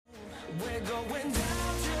We're going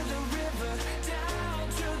down to the river, down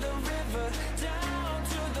to the river, down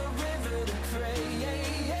to the river to pray.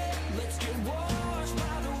 Let's get washed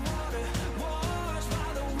by the water,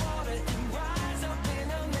 and rise up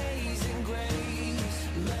in amazing grace.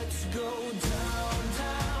 Let's go down,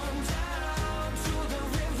 down, down to the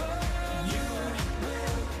river. You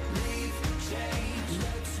will leave change.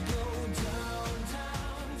 Let's go down,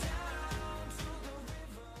 down, down to the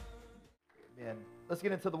river. Amen. Let's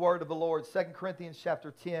get into the word of the Lord. 2 Corinthians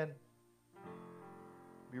chapter 10.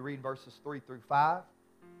 We read verses 3 through 5.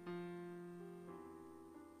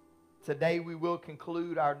 Today we will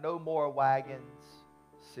conclude our No More Wagons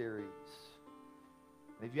series.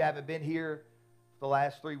 And if you haven't been here for the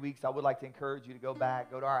last 3 weeks, I would like to encourage you to go back,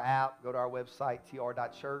 go to our app, go to our website,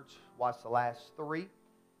 tr.church, watch the last 3.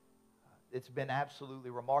 It's been absolutely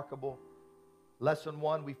remarkable. Lesson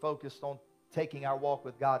 1, we focused on taking our walk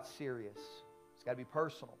with God serious. It's got to be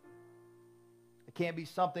personal. It can't be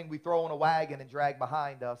something we throw in a wagon and drag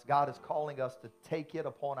behind us. God is calling us to take it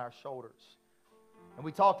upon our shoulders. And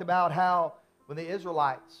we talked about how when the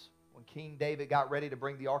Israelites, when King David got ready to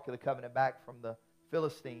bring the Ark of the Covenant back from the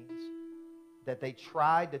Philistines, that they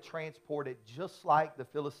tried to transport it just like the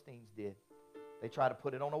Philistines did. They tried to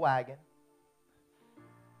put it on a wagon,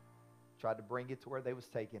 tried to bring it to where they was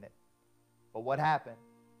taking it. But what happened?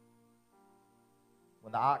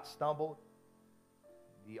 When the ox stumbled,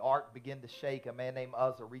 the ark began to shake. A man named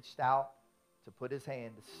Uzzah reached out to put his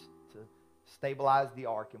hand to stabilize the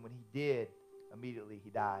ark. And when he did, immediately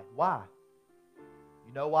he died. Why?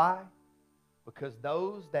 You know why? Because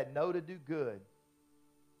those that know to do good,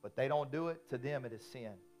 but they don't do it, to them it is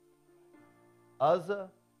sin.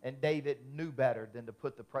 Uzzah and David knew better than to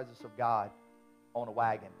put the presence of God on a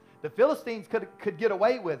wagon. The Philistines could get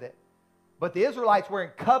away with it, but the Israelites were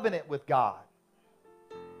in covenant with God.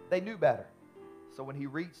 They knew better. So when he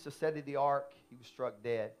reached to steady the ark, he was struck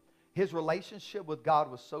dead. His relationship with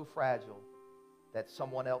God was so fragile that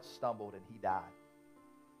someone else stumbled and he died.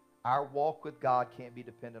 Our walk with God can't be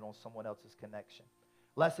dependent on someone else's connection.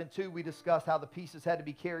 Lesson 2, we discussed how the pieces had to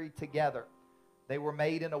be carried together. They were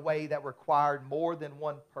made in a way that required more than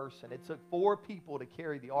one person. It took 4 people to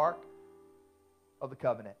carry the Ark of the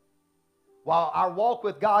Covenant. While our walk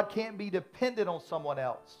with God can't be dependent on someone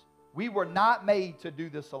else, we were not made to do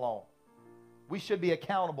this alone. We should be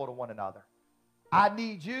accountable to one another. I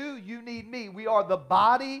need you, you need me. We are the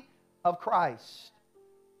body of Christ.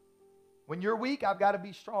 When you're weak, I've got to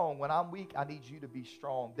be strong. When I'm weak, I need you to be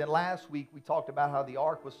strong. Then last week, we talked about how the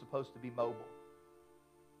ark was supposed to be mobile.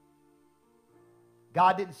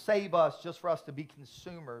 God didn't save us just for us to be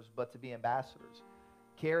consumers, but to be ambassadors,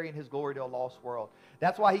 carrying His glory to a lost world.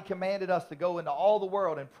 That's why He commanded us to go into all the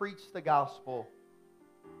world and preach the gospel,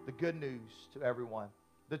 the good news to everyone.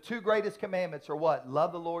 The 2 greatest commandments are what?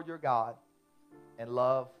 Love the Lord your God and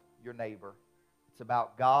love your neighbor. It's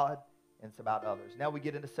about God and it's about others. Now we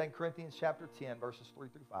get into 2 Corinthians chapter 10, verses 3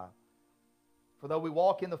 through 5. For though we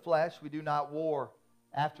walk in the flesh, we do not war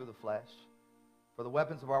after the flesh. For the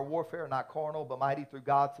weapons of our warfare are not carnal, but mighty through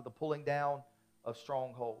God to the pulling down of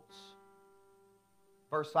strongholds.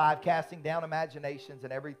 Verse 5, casting down imaginations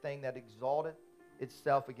and everything that exalteth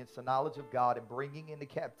itself against the knowledge of God, and bringing into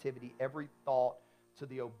captivity every thought to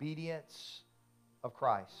the obedience of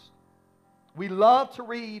Christ. We love to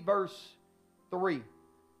read verse 3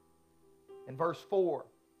 and verse 4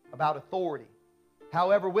 about authority.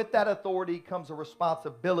 However, with that authority comes a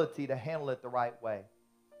responsibility to handle it the right way.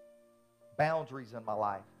 Boundaries in my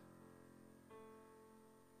life.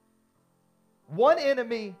 One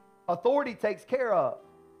enemy authority takes care of.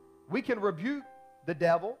 We can rebuke the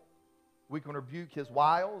devil. We can rebuke his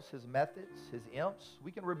wiles, his methods, his imps.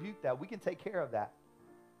 We can rebuke that. We can take care of that.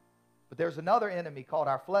 But there's another enemy called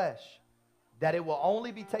our flesh that it will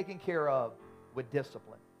only be taken care of with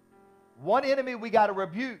discipline. One enemy we got to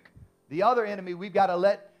rebuke. The other enemy we've got to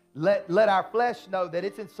let our flesh know that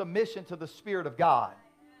it's in submission to the Spirit of God.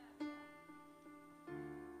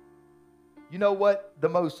 You know what the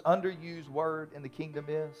most underused word in the kingdom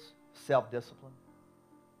is? Self-discipline.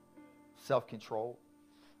 Self-control.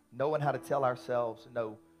 Knowing how to tell ourselves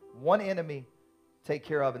no. One enemy take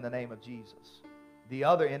care of in the name of Jesus. The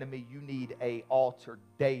other enemy, you need an altar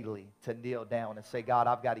daily to kneel down and say, God,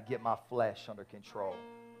 I've got to get my flesh under control.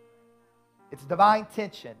 It's divine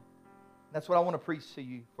tension. That's what I want to preach to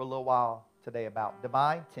you for a little while today about.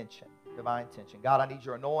 Divine tension. Divine tension. God, I need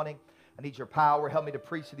your anointing. I need your power. Help me to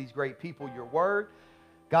preach to these great people your word.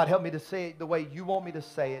 God, help me to say it the way you want me to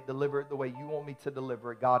say it. Deliver it the way you want me to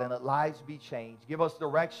deliver it, God. And let lives be changed. Give us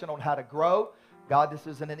direction on how to grow. God, this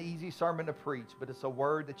isn't an easy sermon to preach, but it's a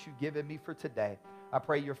word that you've given me for today. I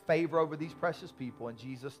pray your favor over these precious people. In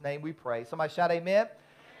Jesus' name we pray. Somebody shout amen.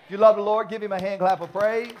 If you love the Lord, give him a hand clap of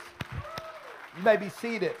praise. You may be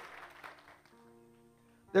seated.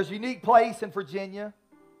 There's a unique place in Virginia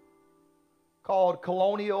called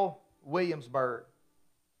Colonial Williamsburg.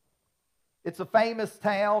 It's a famous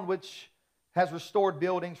town which has restored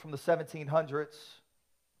buildings from the 1700s.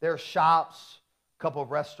 There are shops, a couple of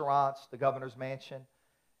restaurants, the governor's mansion,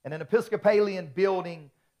 and an Episcopalian building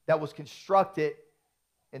that was constructed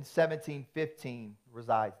in 1715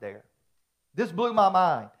 resides there. This blew my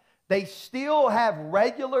mind. They still have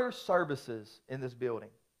regular services in this building.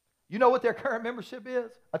 You know what their current membership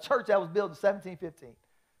is? A church that was built in 1715.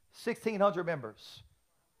 1,600 members.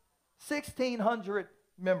 1,600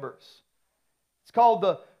 members. It's called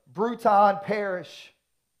the Bruton Parish.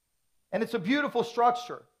 And it's a beautiful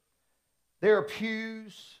structure. There are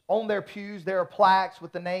pews. On their pews, there are plaques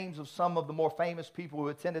with the names of some of the more famous people who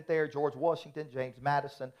attended there. George Washington, James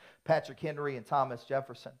Madison, Patrick Henry, and Thomas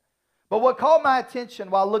Jefferson. But what caught my attention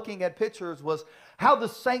while looking at pictures was how the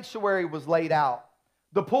sanctuary was laid out.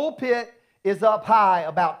 The pulpit is up high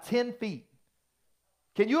about 10 feet.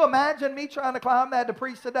 Can you imagine me trying to climb that to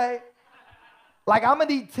preach today? Like, I'm going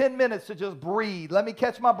to need 10 minutes to just breathe. Let me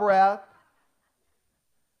catch my breath.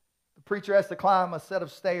 The preacher has to climb a set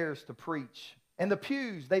of stairs to preach. And the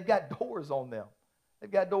pews, they've got doors on them.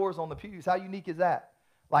 They've got doors on the pews. How unique is that?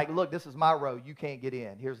 Like, look, this is my row. You can't get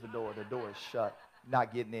in. Here's the door. The door is shut.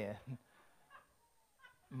 Not getting in.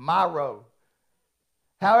 My row.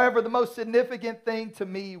 However, the most significant thing to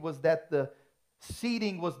me was that the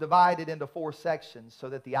seating was divided into 4 sections so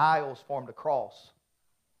that the aisles formed a cross.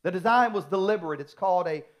 The design was deliberate. It's called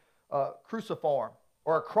a cruciform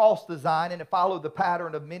or a cross design, and it followed the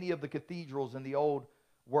pattern of many of the cathedrals in the old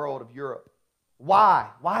world of Europe. Why?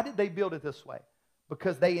 Why did they build it this way?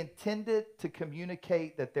 Because they intended to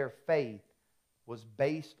communicate that their faith was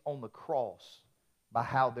based on the cross by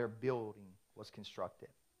how their building was constructed.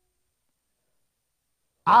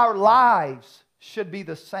 Our lives should be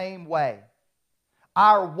the same way.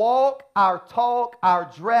 Our walk, our talk, our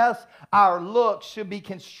dress, our look should be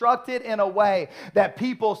constructed in a way that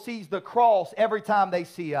people sees the cross every time they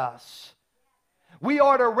see us. We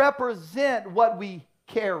are to represent what we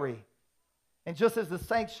carry. And just as the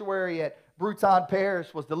sanctuary at Bruton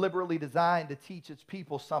Parish was deliberately designed to teach its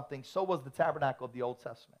people something, so was the tabernacle of the Old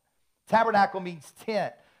Testament. Tabernacle means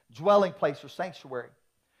tent, dwelling place, or sanctuary.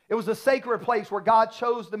 It was a sacred place where God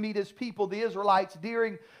chose to meet his people, the Israelites,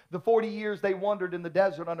 during the 40 years they wandered in the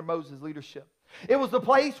desert under Moses' leadership. It was the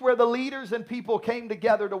place where the leaders and people came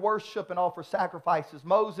together to worship and offer sacrifices.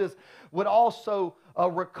 Moses would also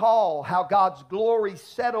recall how God's glory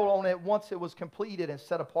settled on it once it was completed and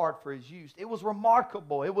set apart for his use. It was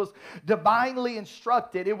remarkable. It was divinely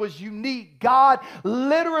instructed. It was unique. God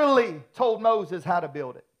literally told Moses how to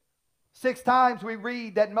build it. 6 times we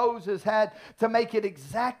read that Moses had to make it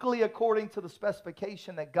exactly according to the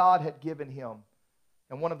specification that God had given him.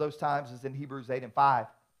 And one of those times is in Hebrews 8 and 5.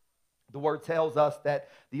 The word tells us that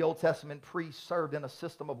the Old Testament priests served in a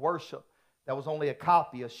system of worship that was only a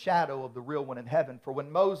copy, a shadow of the real one in heaven. For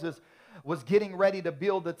when Moses was getting ready to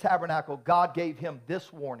build the tabernacle, God gave him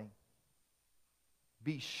this warning: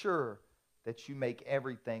 be sure that you make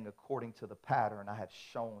everything according to the pattern I have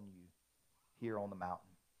shown you here on the mountain.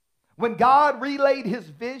 When God relayed his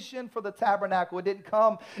vision for the tabernacle, it didn't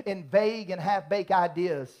come in vague and half-baked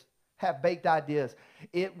ideas.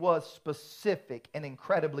 It was specific and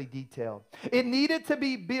incredibly detailed. It needed to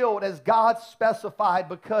be built as God specified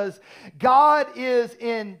because God is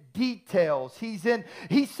in details. He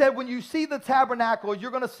said when you see the tabernacle, you're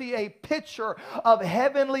going to see a picture of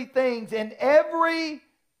heavenly things in every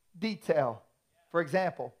detail. For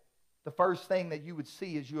example, the first thing that you would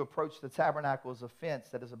see as you approach the tabernacle is a fence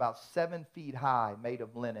that is about 7 feet high, made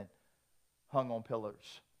of linen, hung on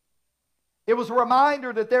pillars. It was a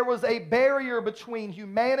reminder that there was a barrier between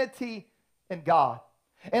humanity and God.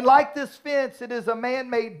 And like this fence, it is a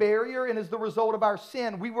man-made barrier and is the result of our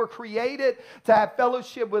sin. We were created to have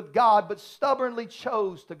fellowship with God, but stubbornly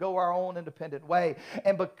chose to go our own independent way.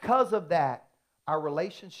 And because of that, our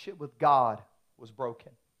relationship with God was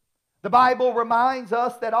broken. The Bible reminds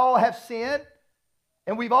us that all have sinned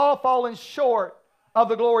and we've all fallen short of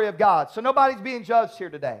the glory of God. So nobody's being judged here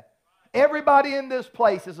today. Everybody in this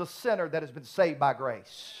place is a sinner that has been saved by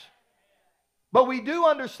grace. But we do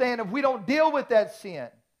understand if we don't deal with that sin,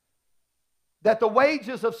 that the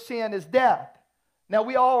wages of sin is death. Now,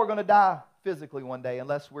 we all are going to die physically one day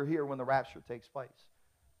unless we're here when the rapture takes place.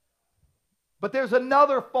 But there's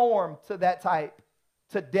another form to that type,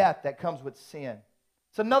 to death that comes with sin.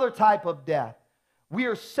 It's another type of death. We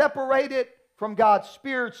are separated from God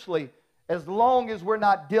spiritually as long as we're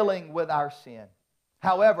not dealing with our sin.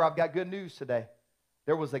 However, I've got good news today.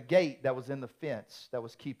 There was a gate that was in the fence that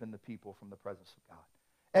was keeping the people from the presence of God.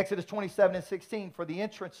 Exodus 27:16, for the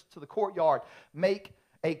entrance to the courtyard, make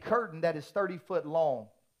a curtain that is 30 feet long.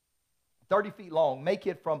 Make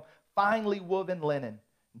it from finely woven linen,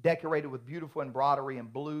 decorated with beautiful embroidery in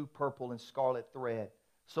blue, purple, and scarlet thread.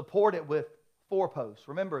 Support it with 4 posts.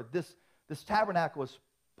 Remember, this tabernacle is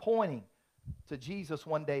pointing to Jesus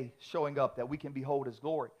one day showing up, that we can behold his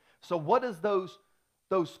glory. So what is those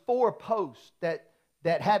 4 posts that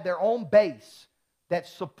had their own base, that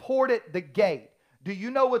supported the gate? Do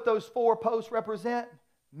you know what those 4 posts represent?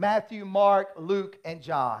 Matthew, Mark, Luke, and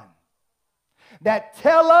John. That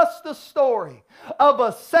tell us the story of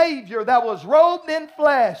a Savior that was robed in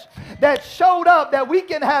flesh, that showed up, that we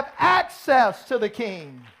can have access to the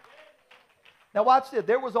King. Now watch this.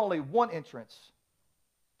 There was only one entrance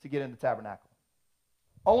to get in the tabernacle.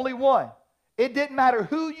 Only one. It didn't matter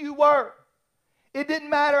who you were. It didn't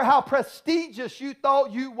matter how prestigious you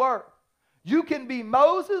thought you were. You can be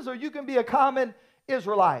Moses or you can be a common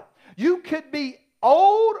Israelite. You could be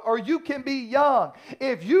old or you can be young.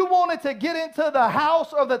 If you wanted to get into the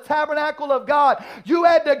house or the tabernacle of God, you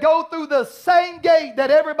had to go through the same gate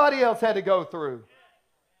that everybody else had to go through.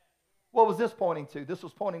 What was this pointing to? This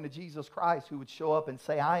was pointing to Jesus Christ, who would show up and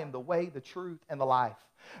say, I am the way, the truth, and the life.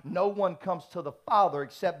 No one comes to the Father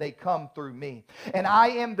except they come through me. And I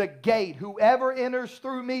am the gate. Whoever enters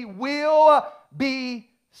through me will be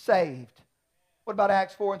saved. What about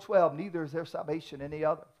Acts 4:12? Neither is there salvation in any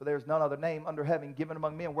other, for there is none other name under heaven given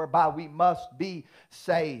among men whereby we must be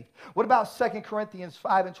saved. What about 2 Corinthians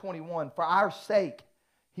 5:21? For our sake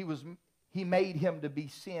he made him to be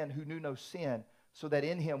sin who knew no sin, so that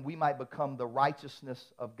in him we might become the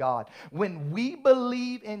righteousness of God. When we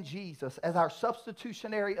believe in Jesus as our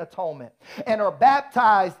substitutionary atonement and are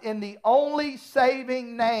baptized in the only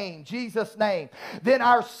saving name, Jesus' name, then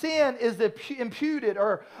our sin is imputed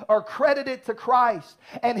or credited to Christ,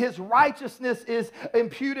 and his righteousness is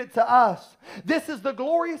imputed to us. This is the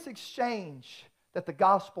glorious exchange that the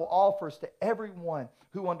gospel offers to everyone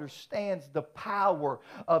who understands the power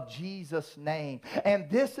of Jesus' name. And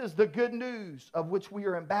this is the good news of which we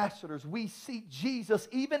are ambassadors. We see Jesus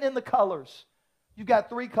even in the colors. You've got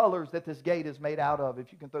 3 colors that this gate is made out of.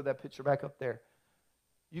 If you can throw that picture back up there.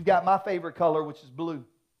 You've got my favorite color, which is blue.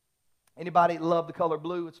 Anybody love the color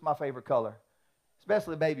blue? It's my favorite color.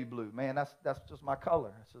 Especially baby blue. Man, that's just my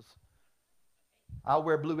color. I'll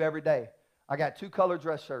wear blue every day. I got 2 color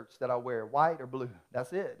dress shirts that I wear, white or blue.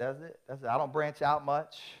 That's it. I don't branch out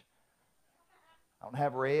much. I don't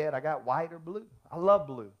have red. I got white or blue. I love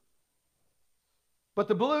blue. But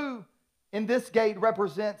the blue in this gate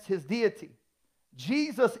represents his deity.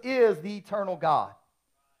 Jesus is the eternal God.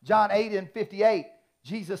 John 8:58,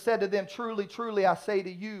 Jesus said to them, truly, truly, I say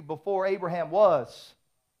to you, before Abraham was,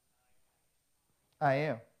 I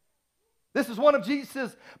am. This is one of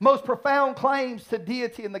Jesus' most profound claims to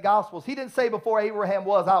deity in the Gospels. He didn't say before Abraham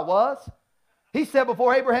was, I was. He said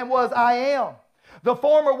before Abraham was, I am. The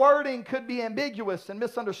former wording could be ambiguous and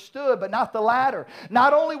misunderstood, but not the latter.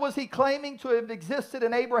 Not only was he claiming to have existed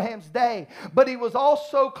in Abraham's day, but he was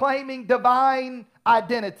also claiming divine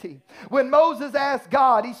identity. When Moses asked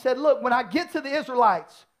God, he said, look, when I get to the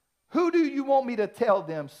Israelites, who do you want me to tell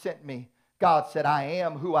them sent me? God said, I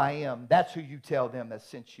am who I am. That's who you tell them that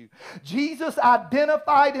sent you. Jesus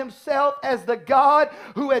identified himself as the God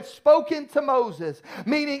who had spoken to Moses,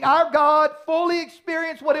 meaning our God fully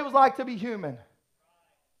experienced what it was like to be human,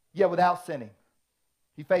 yet without sinning.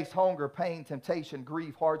 He faced hunger, pain, temptation,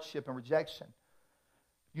 grief, hardship, and rejection.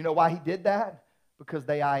 You know why he did that? Because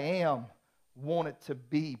the I am wanted to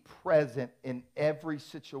be present in every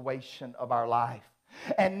situation of our life.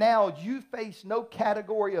 And now you face no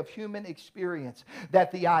category of human experience that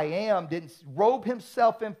the I am didn't robe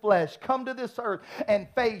himself in flesh, come to this earth and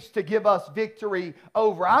face to give us victory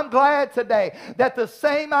over. I'm glad today that the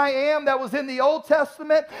same I am that was in the Old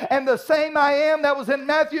Testament and the same I am that was in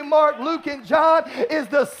Matthew, Mark, Luke, and John is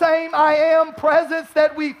the same I am presence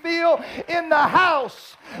that we feel in the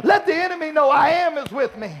house. Let the enemy know I am is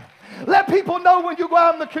with me. Let people know when you go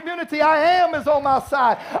out in the community, I am is on my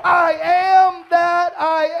side. I am that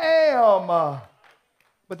I am.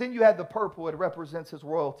 But then you had the purple. It represents his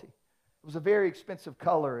royalty. It was a very expensive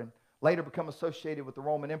color and later become associated with the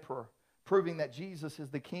Roman emperor, proving that Jesus is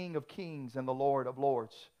the King of kings and the Lord of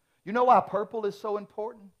lords. You know why purple is so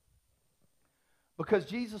important? Because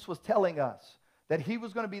Jesus was telling us that he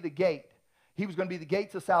was going to be the gate. He was going to be the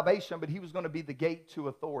gate to salvation, but he was going to be the gate to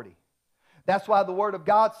authority. That's why the Word of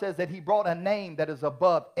God says that He brought a name that is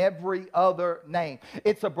above every other name.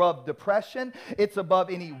 It's above depression. It's above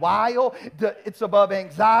any wile. It's above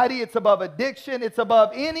anxiety. It's above addiction. It's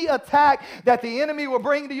above any attack that the enemy will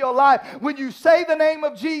bring to your life. When you say the name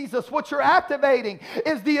of Jesus, what you're activating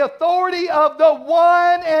is the authority of the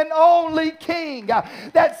one and only King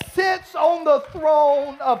that sits on the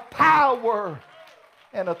throne of power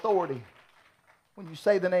and authority. When you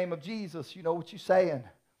say the name of Jesus, you know what you're saying.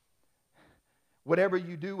 Whatever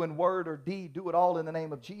you do in word or deed, do it all in the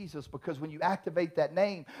name of Jesus, because when you activate that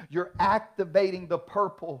name, you're activating the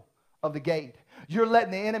purple of the gate. You're letting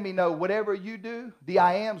the enemy know whatever you do, the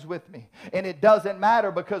I am's with me. And it doesn't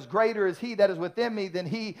matter, because greater is He that is within me than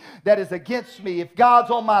he that is against me. If God's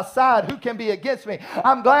on my side, who can be against me?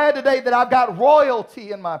 I'm glad today that I've got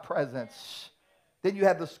royalty in my presence. Then you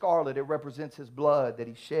have the scarlet. It represents His blood that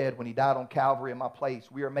He shed when He died on Calvary in my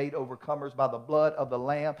place. We are made overcomers by the blood of the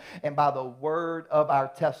Lamb and by the word of our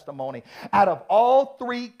testimony. Out of all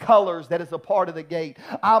three colors that is a part of the gate,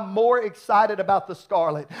 I'm more excited about the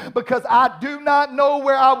scarlet, because I do not know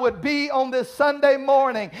where I would be on this Sunday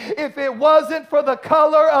morning if it wasn't for the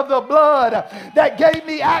color of the blood that gave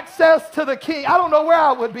me access to the King. I don't know where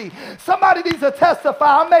I would be. Somebody needs to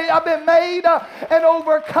testify. I've been made an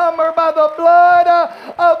overcomer by the blood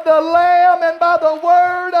of the Lamb and by the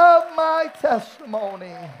word of my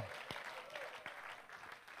testimony.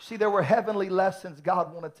 See, there were heavenly lessons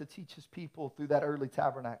God wanted to teach His people through that earthly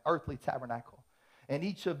tabernacle. And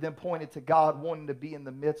each of them pointed to God wanting to be in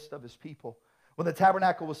the midst of His people. When the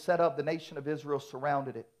tabernacle was set up, the nation of Israel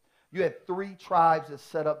surrounded it. You had 3 tribes that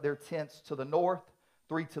set up their tents to the north,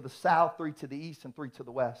 3 to the south, 3 to the east, and 3 to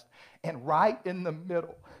the west. And right in the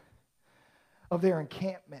middle of their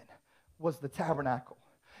encampment was the tabernacle.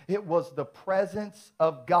 It was the presence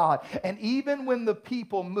of God. And even when the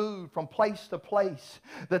people moved from place to place,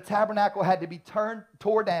 the tabernacle had to be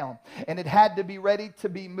tore down, and it had to be ready to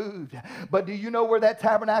be moved. But do you know where that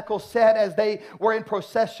tabernacle sat as they were in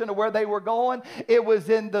procession of where they were going? It was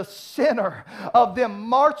in the center of them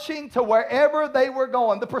marching to wherever they were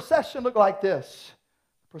going. The procession looked like this.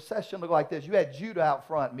 The procession looked like this. You had Judah out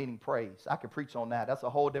front, meaning praise. I could preach on that. That's a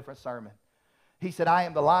whole different sermon. He said, I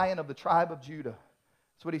am the Lion of the tribe of Judah.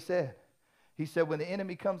 That's what He said. He said, when the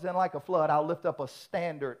enemy comes in like a flood, I'll lift up a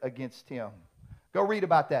standard against him. Go read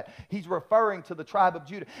about that. He's referring to the tribe of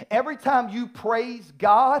Judah. Every time you praise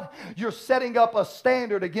God, you're setting up a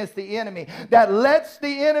standard against the enemy that lets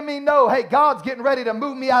the enemy know, hey, God's getting ready to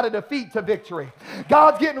move me out of defeat to victory.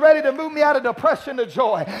 God's getting ready to move me out of depression to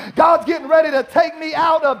joy. God's getting ready to take me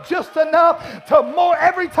out of just enough to more.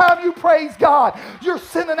 Every time you praise God, you're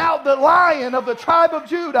sending out the Lion of the tribe of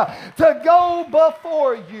Judah to go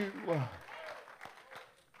before you.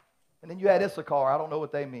 And then you had Issachar. I don't know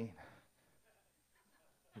what they mean.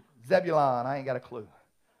 Zebulon, I ain't got a clue.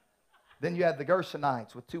 Then you had the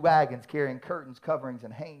Gershonites with 2 wagons carrying curtains, coverings,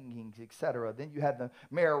 and hangings, etc. Then you had the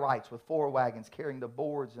Merarites with 4 wagons carrying the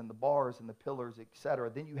boards and the bars and the pillars,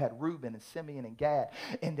 etc. Then you had Reuben and Simeon and Gad.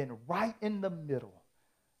 And then right in the middle,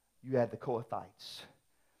 you had the Kohathites.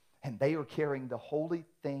 And they were carrying the holy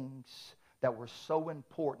things that were so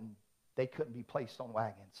important they couldn't be placed on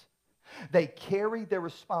wagons. They carried their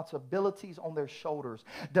responsibilities on their shoulders.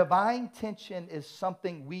 Divine tension is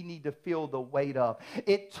something we need to feel the weight of.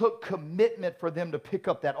 It took commitment for them to pick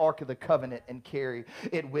up that Ark of the Covenant and carry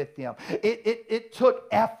it with them. It took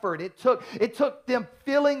effort. It took them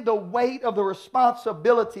feeling the weight of the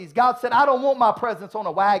responsibilities. God said, I don't want my presence on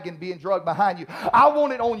a wagon being dragged behind you. I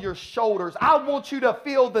want it on your shoulders. I want you to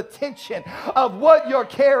feel the tension of what you're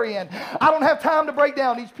carrying. I don't have time to break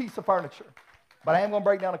down each piece of furniture, but I am going to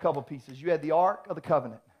break down a couple pieces. You had the Ark of the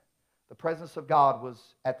Covenant. The presence of God was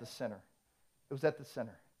at the center. It was at the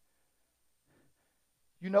center.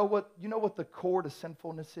 You know what the core to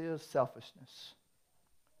sinfulness is? Selfishness.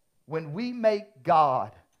 When we make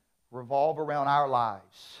God revolve around our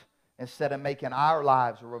lives instead of making our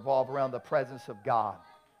lives revolve around the presence of God,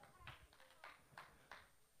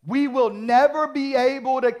 we will never be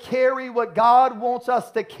able to carry what God wants us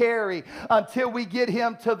to carry until we get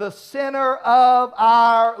Him to the center of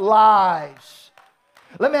our lives.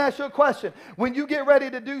 Let me ask you a question. When you get ready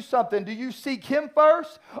to do something, do you seek Him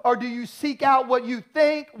first, or do you seek out what you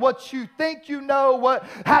think you know,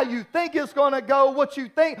 how you think it's going to go, what you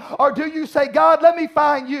think? Or do you say, God, let me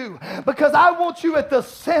find you, because I want you at the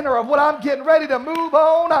center of what I'm getting ready to move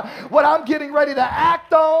on, what I'm getting ready to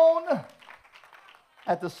act on?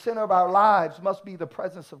 At the center of our lives must be the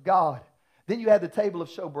presence of God. Then you had the table of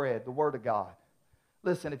showbread, the Word of God.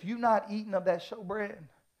 Listen, if you're not eating of that showbread,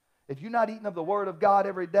 If you're not eating of the word of God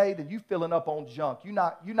every day, then you're filling up on junk. You're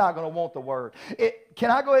not going to want the word. Can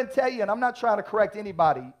I go ahead and tell you, and I'm not trying to correct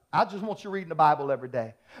anybody, I just want you reading the Bible every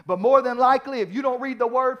day. But more than likely, if you don't read the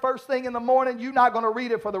word first thing in the morning, you're not going to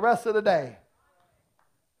read it for the rest of the day.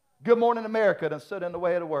 Good Morning America done stood in the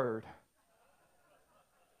way of the word.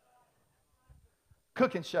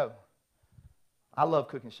 Cooking show. I love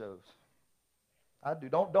cooking shows. I do.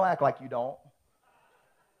 Don't act like you don't.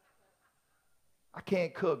 I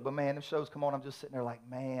can't cook, but man, them shows come on, I'm just sitting there like,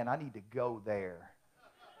 man, I need to go there.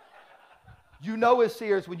 You know it's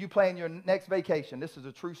serious when you plan your next vacation. This is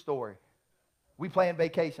a true story. We plan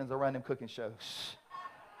vacations around them cooking shows.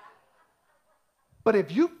 But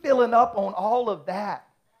if you filling up on all of that,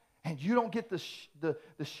 and you don't get the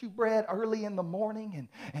shewbread early in the morning,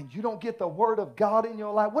 and you don't get the word of God in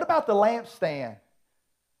your life, what about the lampstand?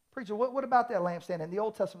 Preacher, what about that lampstand? In the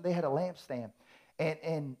Old Testament, they had a lampstand.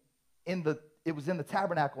 And it was in the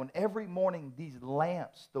tabernacle, and every morning these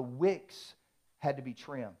lamps, the wicks, had to be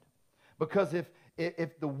trimmed. Because if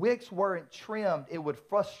the wicks weren't trimmed, it would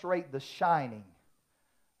frustrate the shining.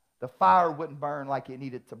 The fire wouldn't burn like it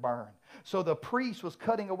needed to burn. So the priest was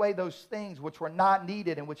cutting away those things which were not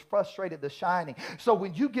needed and which frustrated the shining. So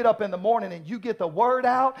when you get up in the morning and you get the word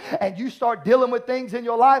out and you start dealing with things in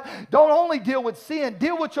your life, don't only deal with sin,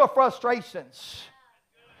 deal with your frustrations.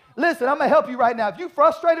 Listen, I'm going to help you right now. If you're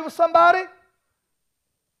frustrated with somebody,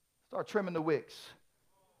 start trimming the wicks.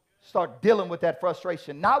 Start dealing with that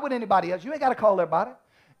frustration. Not with anybody else. You ain't got to call everybody.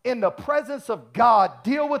 In the presence of God,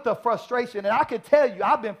 deal with the frustration. And I can tell you,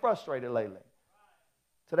 I've been frustrated lately.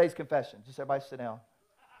 Today's confession. Just everybody sit down.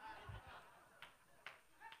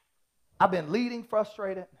 I've been leading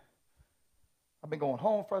frustrated. I've been going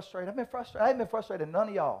home frustrated. I've been frustrated. I haven't been frustrated, none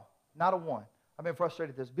of y'all. Not a one. I've been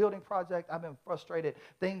frustrated this building project. I've been frustrated.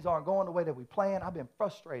 Things aren't going the way that we planned. I've been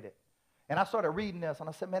frustrated. And I started reading this, and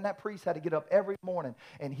I said, man, that priest had to get up every morning,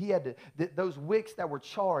 and he had to, those wicks that were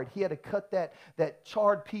charred, he had to cut that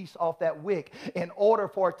charred piece off that wick in order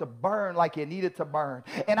for it to burn like it needed to burn.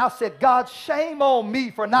 And I said, God, shame on me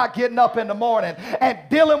for not getting up in the morning and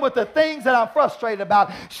dealing with the things that I'm frustrated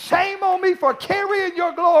about. Shame on me for carrying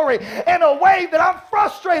your glory in a way that I'm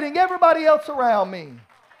frustrating everybody else around me.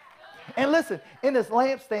 And listen, in this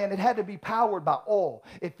lampstand, it had to be powered by oil.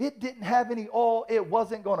 If it didn't have any oil, it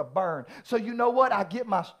wasn't going to burn. So you know what? I get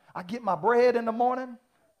my bread in the morning,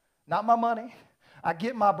 not my money. I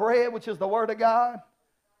get my bread, which is the word of God.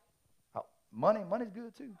 Oh, money's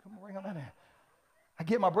good too. Come on, bring on that in. I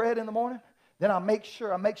get my bread in the morning. Then I make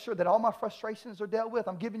sure that all my frustrations are dealt with.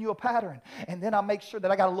 I'm giving you a pattern. And then I make sure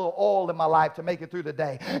that I got a little oil in my life to make it through the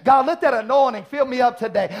day. God, let that anointing fill me up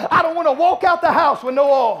today. I don't want to walk out the house with no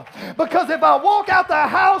oil. Because if I walk out the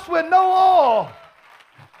house with no oil,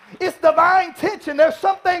 it's divine tension. There's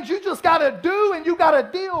some things you just got to do and you got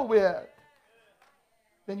to deal with.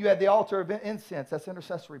 Then you had the altar of incense, that's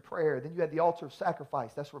intercessory prayer. Then you had the altar of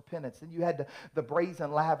sacrifice, that's repentance. Then you had the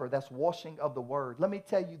brazen laver, that's washing of the word. Let me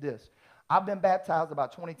tell you this. I've been baptized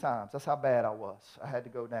about 20 times. That's how bad I was. I had to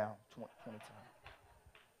go down 20 times.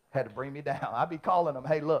 Had to bring me down. I'd be calling them,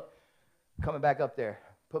 hey, look, coming back up there.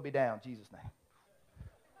 Put me down, Jesus' name.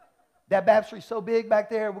 That baptistry's so big back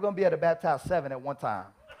there, we're going to be able to baptize 7 at one time.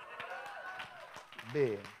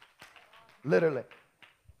 Big. Literally.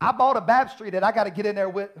 I bought a baptistry that I got to get in there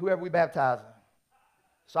with whoever we baptizing.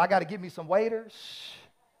 So I got to get me some waiters.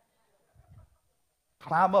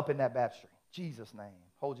 Climb up in that baptistry. Jesus' name.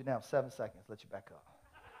 Hold you down 7 seconds. Let you back up.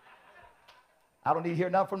 I don't need to hear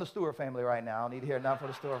nothing from the Stewart family right now. I don't need to hear nothing from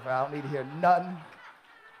the Stewart family. I don't need to hear nothing.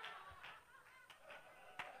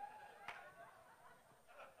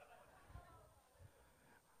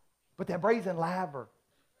 But that brazen laver,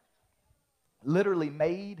 literally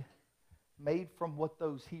made from what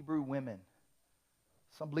those Hebrew women,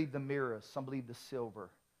 some believe the mirrors, some believe the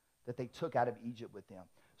silver, that they took out of Egypt with them.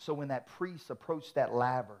 So when that priest approached that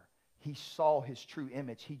laver, he saw his true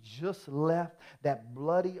image. He just left that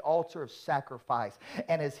bloody altar of sacrifice.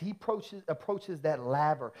 And as he approaches that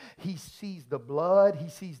laver, he sees the blood, he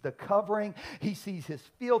sees the covering, he sees his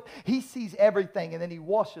filth, he sees everything, and then he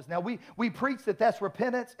washes. Now, we preach that that's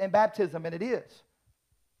repentance and baptism, and it is.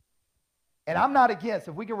 And I'm not against.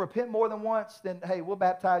 If we can repent more than once, then, hey, we'll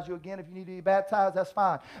baptize you again. If you need to be baptized, that's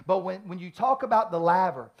fine. But when you talk about the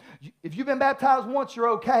laver, if you've been baptized once, you're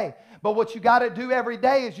okay. But what you got to do every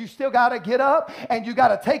day is you still got to get up and you got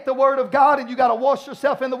to take the word of God and you got to wash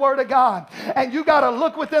yourself in the word of God. And you got to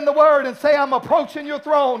look within the word and say, I'm approaching your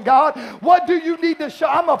throne, God. What do you need to show?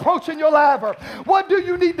 I'm approaching your laver. What do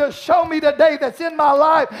you need to show me today that's in my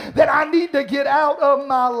life that I need to get out of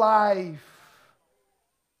my life?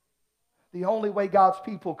 The only way God's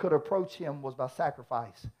people could approach him was by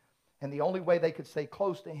sacrifice. And the only way they could stay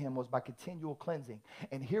close to him was by continual cleansing.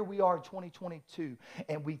 And here we are in 2022,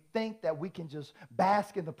 and we think that we can just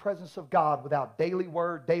bask in the presence of God without daily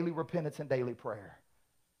word, daily repentance, and daily prayer.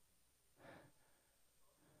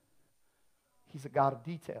 He's a God of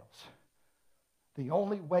details. The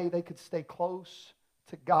only way they could stay close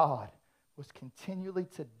to God was continually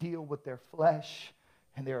to deal with their flesh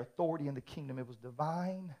and their authority in the kingdom. It was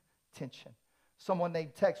divine tension. Someone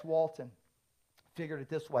named Tex Walton figured it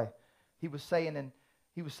this way. He was saying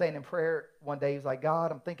in prayer one day, he's like,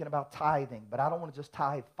 God, I'm thinking about tithing, but I don't want to just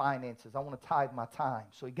tithe finances. I want to tithe my time.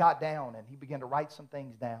 So he got down and he began to write some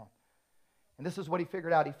things down. And this is what he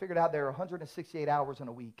figured out. He figured out there are 168 hours in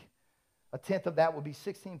a week. A tenth of that would be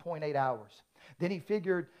 16.8 hours. Then he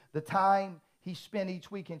figured the time he spent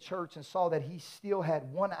each week in church and saw that he still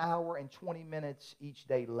had 1 hour and 20 minutes each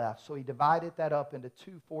day left. So he divided that up into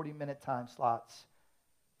two 40-minute time slots.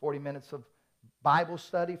 40 minutes of Bible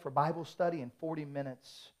study and 40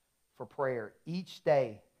 minutes for prayer. Each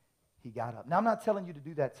day he got up. Now, I'm not telling you to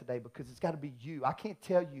do that today because it's got to be you. I can't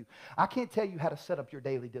tell you how to set up your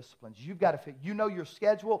daily disciplines. You've got to fit. You know your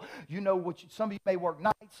schedule. You know some of you may work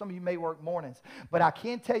nights, some of you may work mornings. But I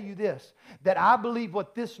can tell you this, that I believe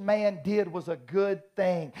what this man did was a good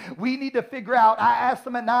thing. We need to figure out, I asked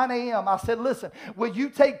him at 9 a.m., I said, listen, will you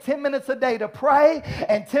take 10 minutes a day to pray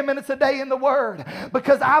and 10 minutes a day in the Word?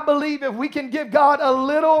 Because I believe if we can give God a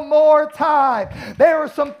little more time, there are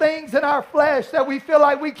some things in our flesh that we feel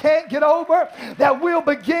like we can't get over, that we'll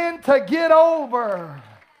begin to get over.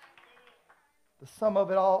 The sum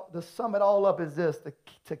it all up is this,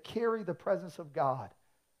 to carry the presence of God,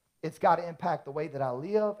 it's got to impact the way that I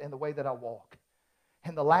live and the way that I walk.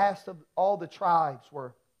 And the last of all the tribes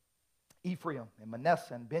were Ephraim and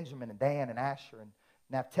Manasseh and Benjamin and Dan and Asher and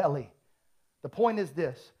Naphtali. The point is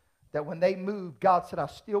this, that when they moved, God said, I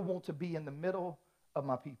still want to be in the middle of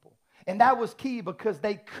my people. And that was key because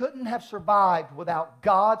they couldn't have survived without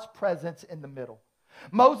God's presence in the middle.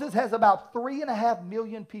 Moses has about 3.5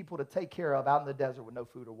 million people to take care of out in the desert with no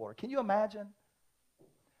food or water. Can you imagine?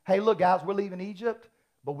 Hey, look, guys, we're leaving Egypt,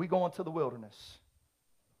 but we're going to the wilderness.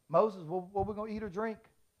 Moses, what we going to eat or drink?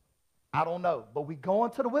 I don't know, but we're going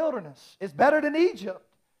to the wilderness. It's better than Egypt.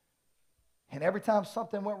 And every time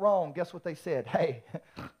something went wrong, guess what they said? Hey,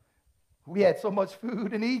 we had so much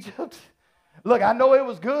food in Egypt. Look, I know it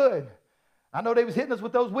was good. I know they was hitting us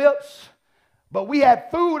with those whips, but we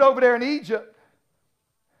had food over there in Egypt.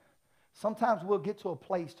 Sometimes we'll get to a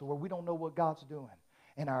place to where we don't know what God's doing,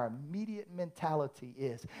 and our immediate mentality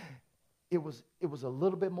is, it was a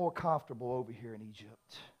little bit more comfortable over here in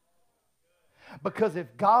Egypt. Because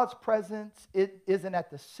if God's presence isn't at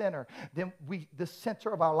the center, the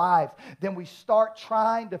center of our lives, then we start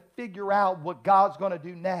trying to figure out what God's going to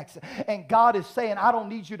do next. And God is saying, I don't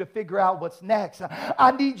need you to figure out what's next.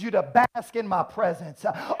 I need you to bask in my presence.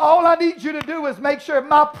 All I need you to do is make sure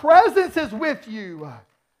my presence is with you.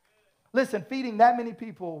 Listen, feeding that many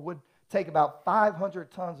people would take about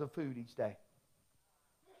 500 tons of food each day.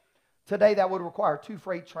 Today, that would require 2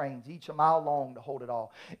 freight trains, each a mile long, to hold it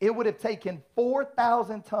all. It would have taken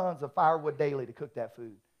 4,000 tons of firewood daily to cook that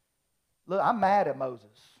food. Look, I'm mad at Moses.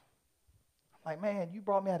 I'm like, man, you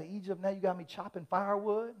brought me out of Egypt, now you got me chopping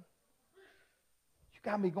firewood? You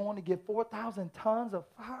got me going to get 4,000 tons of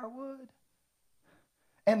firewood?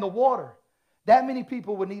 And the water. That many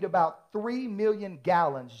people would need about 3 million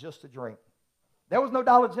gallons just to drink. There was no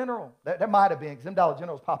Dollar General. There might have been, because them Dollar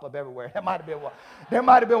Generals pop up everywhere. There might have been one. There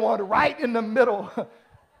might have been one right in the middle.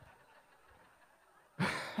 I'm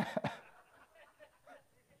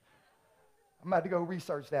about to go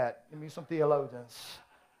research that. Give me some theologians.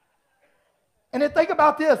 And then think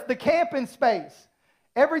about this, the camping space.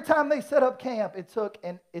 Every time they set up camp, it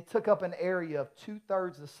took up an area of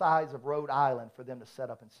 2/3 the size of Rhode Island for them to set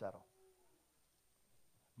up and settle.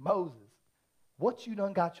 Moses, what you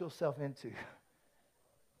done got yourself into? You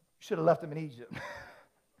should have left them in Egypt.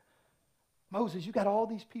 Moses, you got all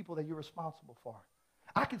these people that you're responsible for.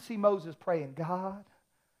 I could see Moses praying, God,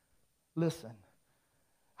 listen,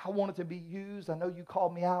 I wanted to be used. I know you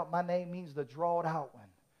called me out. My name means the drawed out one.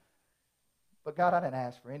 But God, I didn't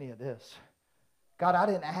ask for any of this. God, I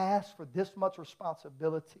didn't ask for this much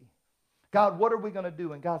responsibility. God, what are we going to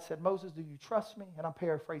do? And God said, Moses, do you trust me? And I'm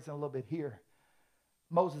paraphrasing a little bit here.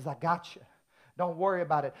 Moses, I got you. Don't worry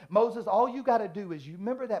about it. Moses, all you got to do is, you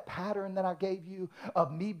remember that pattern that I gave you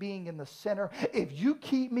of me being in the center? If you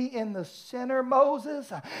keep me in the center,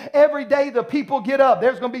 Moses, every day the people get up.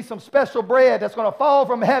 There's going to be some special bread that's going to fall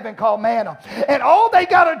from heaven called manna. And all they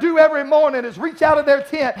got to do every morning is reach out of their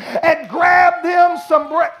tent and grab them some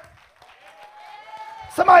bread.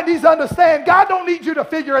 Somebody needs to understand, God don't need you to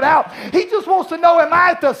figure it out. He just wants to know, am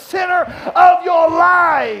I at the center of your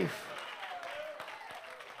life?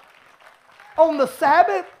 On the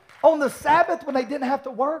Sabbath, when they didn't have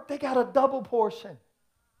to work, they got a double portion.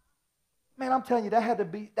 Man, I'm telling you, that had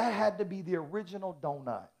to be the original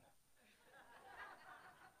donut.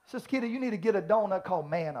 Sister Kitty, you need to get a donut called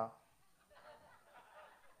manna. I'm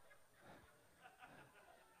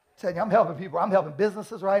telling you, I'm helping people. I'm helping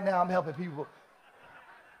businesses right now. I'm helping people.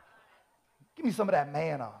 Give me some of that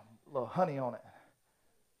manna, a little honey on it.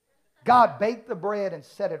 God baked the bread and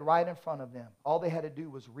set it right in front of them. All they had to do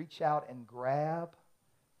was reach out and grab.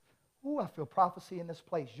 Ooh, I feel prophecy in this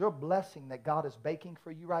place. Your blessing that God is baking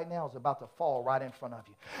for you right now is about to fall right in front of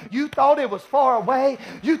you. You thought it was far away.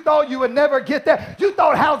 You thought you would never get there. You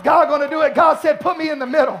thought, how's God going to do it? God said, put me in the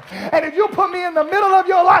middle. And if you put me in the middle of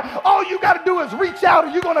your life, all you got to do is reach out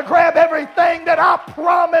and you're going to grab everything that I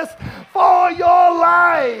promised for your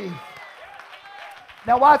life.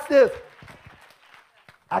 Now watch this.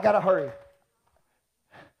 I got to hurry.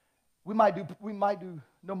 We might do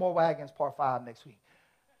No More Wagons Part 5 next week.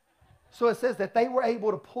 So it says that they were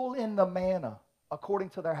able to pull in the manna according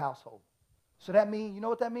to their household. So that means, you know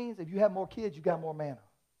what that means? If you have more kids, you got more manna.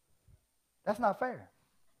 That's not fair.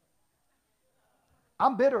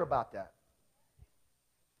 I'm bitter about that.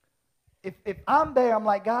 If I'm there, I'm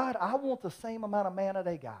like, God, I want the same amount of manna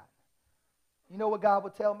they got. You know what God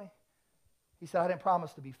would tell me? He said, I didn't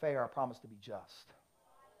promise to be fair. I promised to be just.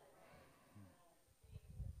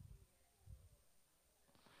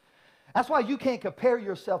 That's why you can't compare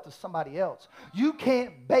yourself to somebody else. You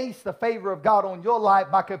can't base the favor of God on your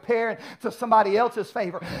life by comparing to somebody else's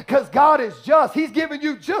favor. Because God is just. He's giving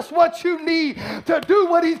you just what you need to do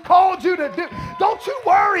what He's called you to do. Don't you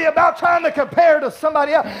worry about trying to compare to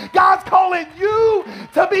somebody else. God's calling you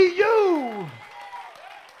to be you.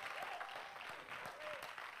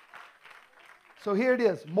 So here it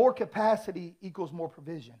is. More capacity equals more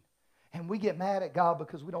provision. And we get mad at God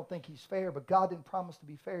because we don't think He's fair, but God didn't promise to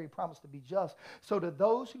be fair. He promised to be just. So to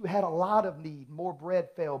those who had a lot of need, more bread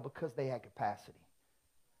fell because they had capacity.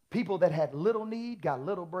 People that had little need got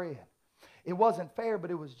little bread. It wasn't fair,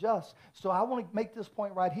 but it was just. So I want to make this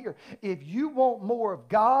point right here. If you want more of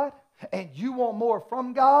God and you want more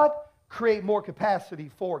from God, create more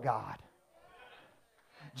capacity for God.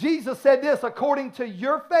 Jesus said this, according to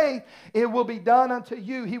your faith, it will be done unto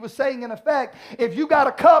you. He was saying, in effect, if you got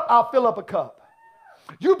a cup, I'll fill up a cup.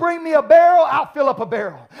 You bring me a barrel, I'll fill up a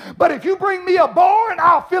barrel. But if you bring me a barn,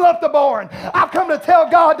 I'll fill up the barn. I've come to tell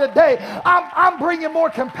God today, I'm bringing more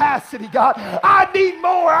capacity, God. I need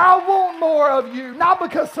more. I want more of you. Not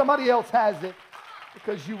because somebody else has it,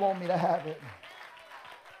 because you want me to have it.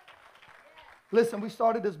 Listen, we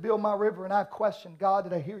started this Build My River, and I've questioned, God,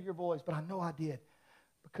 did I hear your voice? But I know I did.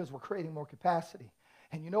 Because we're creating more capacity.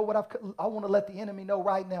 And you know what I want to let the enemy know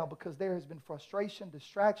right now, because there has been frustration,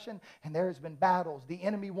 distraction, and there has been battles. The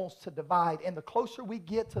enemy wants to divide. And the closer we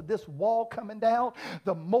get to this wall coming down,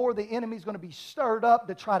 the more the enemy is going to be stirred up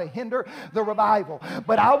to try to hinder the revival.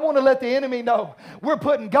 But I want to let the enemy know we're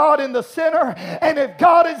putting God in the center. And if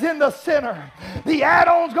God is in the center, the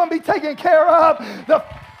add-on's going to be taken care of.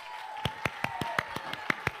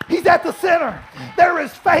 He's at the center. There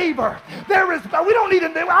is favor. I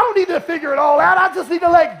don't need to figure it all out. I just need to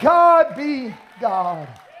let God be God.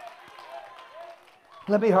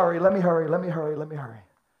 Let me hurry.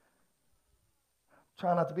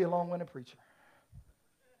 Try not to be a long-winded preacher.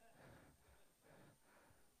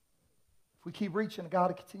 If we keep reaching, God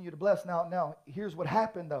will continue to bless. Now, here's what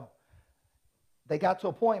happened, though. They got to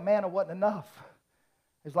a point, manna wasn't enough.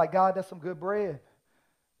 It's like, God, that's some good bread,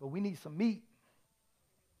 but we need some meat.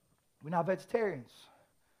 We're not vegetarians.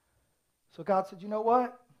 So God said, you know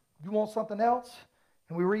what? You want something else?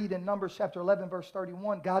 And we read in Numbers chapter 11, verse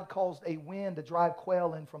 31, God caused a wind to drive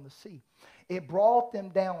quail in from the sea. It brought them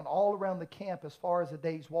down all around the camp as far as a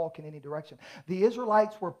day's walk in any direction. The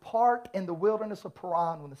Israelites were parked in the wilderness of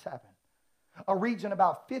Paran when this happened, a region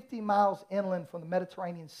about 50 miles inland from the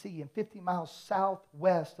Mediterranean Sea and 50 miles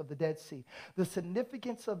southwest of the Dead Sea. The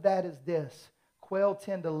significance of that is this. Quail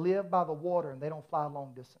tend to live by the water, and they don't fly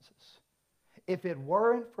long distances. If it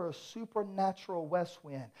weren't for a supernatural west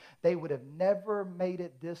wind, they would have never made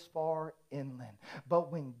it this far inland.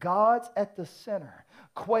 But when God's at the center,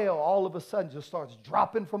 quail all of a sudden just starts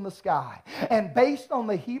dropping from the sky. And based on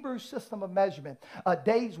the Hebrew system of measurement, a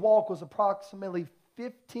day's walk was approximately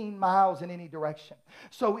 15 miles in any direction.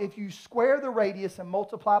 So if you square the radius and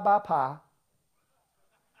multiply by pi,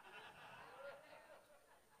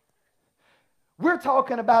 we're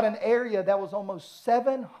talking about an area that was almost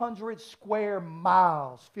 700 square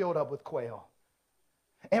miles filled up with quail.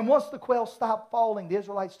 And once the quail stopped falling, the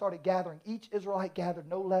Israelites started gathering. Each Israelite gathered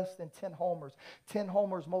no less than 10 homers. 10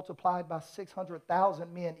 homers multiplied by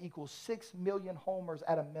 600,000 men equals 6 million homers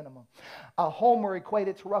at a minimum. A homer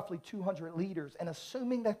equated to roughly 200 liters. And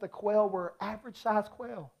assuming that the quail were average-sized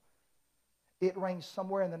quail, it ranged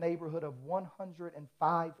somewhere in the neighborhood of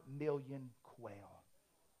 105 million quail.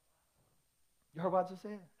 You heard what I just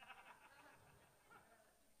said?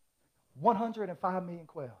 105 million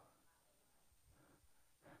quail.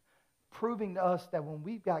 Proving to us that when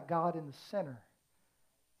we've got God in the center,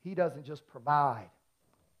 He doesn't just provide,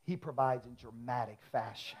 He provides in dramatic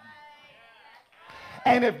fashion.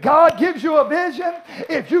 And if God gives you a vision,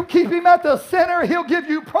 if you keep Him at the center, He'll give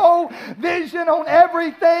you provision on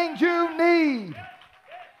everything you need.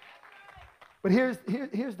 But here's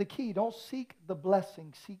the key. Don't seek the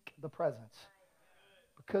blessing, seek the presence.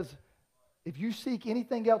 Because if you seek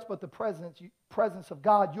anything else but the presence of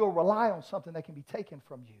God, you'll rely on something that can be taken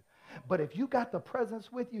from you. But if you got the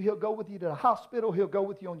presence with you, He'll go with you to the hospital. He'll go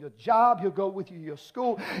with you on your job. He'll go with you in your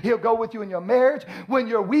school. He'll go with you in your marriage. When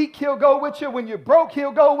you're weak, He'll go with you. When you're broke,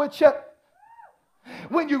 He'll go with you.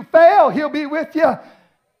 When you fail, He'll be with you.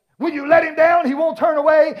 When you let Him down, He won't turn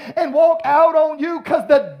away and walk out on you, because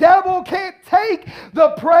the devil can't take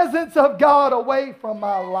the presence of God away from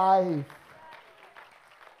my life.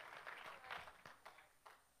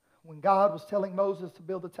 When God was telling Moses to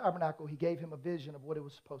build the tabernacle, He gave him a vision of what it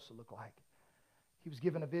was supposed to look like. He was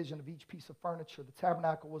given a vision of each piece of furniture. The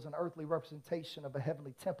tabernacle was an earthly representation of a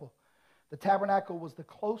heavenly temple. The tabernacle was the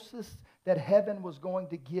closest that heaven was going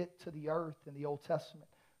to get to the earth in the Old Testament.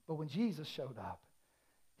 But when Jesus showed up,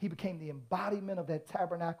 He became the embodiment of that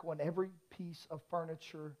tabernacle and every piece of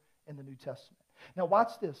furniture in the New Testament. Now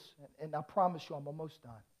watch this, and I promise you I'm almost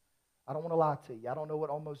done. I don't want to lie to you. I don't know what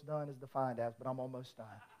almost done is defined as, but I'm almost done.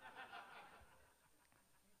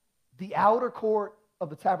 The outer court of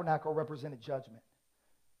the tabernacle represented judgment.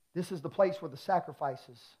 This is the place where the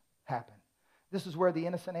sacrifices happen. This is where the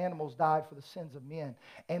innocent animals died for the sins of men.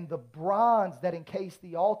 And the bronze that encased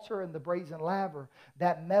the altar and the brazen laver,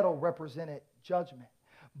 that metal represented judgment.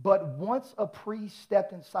 But once a priest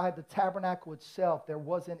stepped inside the tabernacle itself, there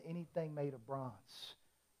wasn't anything made of bronze.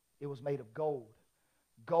 It was made of gold.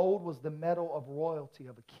 Gold was the metal of royalty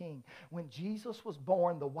of a king. When Jesus was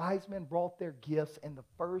born, the wise men brought their gifts, and the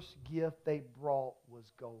first gift they brought was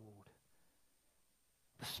gold.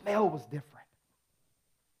 The smell was different.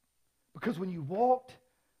 Because when you walked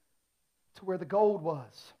to where the gold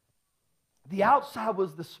was, the outside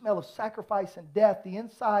was the smell of sacrifice and death. The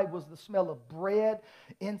inside was the smell of bread,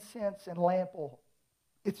 incense, and lamp oil.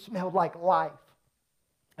 It smelled like life.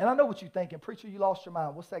 And I know what you're thinking. Preacher, you lost your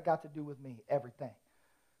mind. What's that got to do with me? Everything.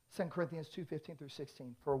 2 Corinthians 2:15 through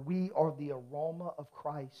 16. For we are the aroma of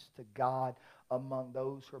Christ to God among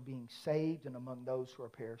those who are being saved and among those who are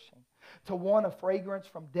perishing. To one a fragrance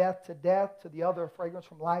from death to death, to the other a fragrance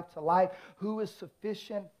from life to life. Who is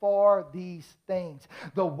sufficient for these things?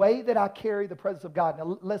 The way that I carry the presence of God.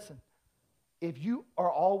 Now listen, if you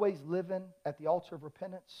are always living at the altar of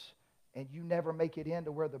repentance and you never make it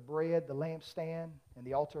into where the bread, the lampstand, and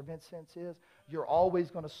the altar of incense is, you're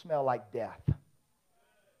always going to smell like death.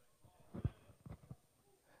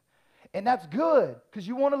 And that's good, because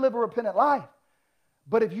you want to live a repentant life.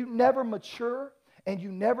 But if you never mature and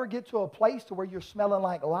you never get to a place to where you're smelling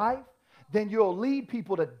like life, then you'll lead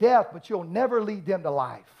people to death, but you'll never lead them to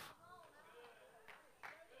life.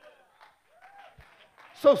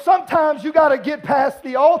 So sometimes you got to get past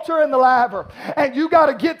the altar and the laver, and you got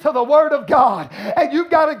to get to the Word of God, and you've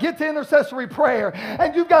got to get to intercessory prayer,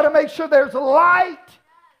 and you've got to make sure there's light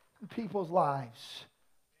in people's lives.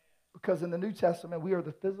 Because in the New Testament, we are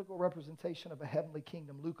the physical representation of a heavenly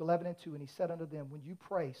kingdom. Luke 11:2, and He said unto them, when you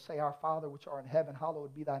pray, say, Our Father which art in heaven,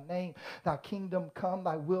 hallowed be thy name. Thy kingdom come,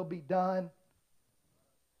 thy will be done,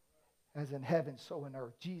 as in heaven, so in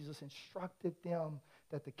earth. Jesus instructed them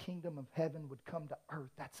that the kingdom of heaven would come to earth.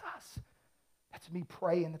 That's us. That's me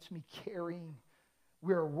praying. That's me carrying.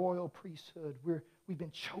 We're a royal priesthood. We've been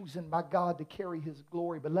chosen by God to carry His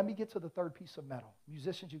glory. But let me get to the third piece of metal.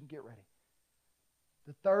 Musicians, you can get ready.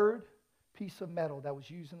 The third piece of metal that was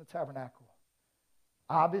used in the tabernacle.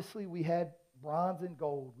 Obviously, we had bronze and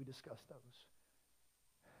gold. We discussed those.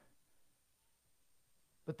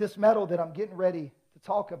 But this metal that I'm getting ready to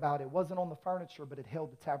talk about, it wasn't on the furniture, but it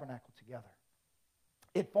held the tabernacle together.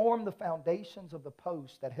 It formed the foundations of the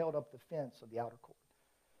posts that held up the fence of the outer court.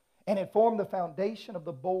 And it formed the foundation of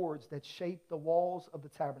the boards that shaped the walls of the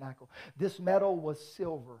tabernacle. This metal was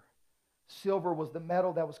silver. Silver was the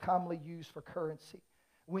metal that was commonly used for currency.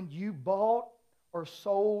 When you bought or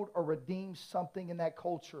sold or redeemed something in that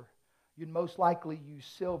culture, you'd most likely use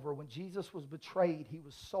silver. When Jesus was betrayed, he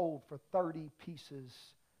was sold for 30 pieces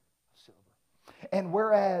of silver. And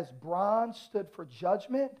whereas bronze stood for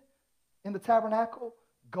judgment in the tabernacle,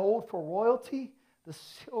 gold for royalty, the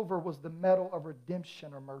silver was the metal of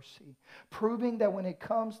redemption or mercy, proving that when it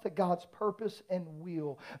comes to God's purpose and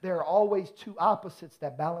will, there are always two opposites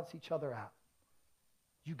that balance each other out.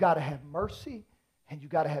 You got to have mercy and you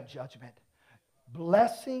got to have judgment.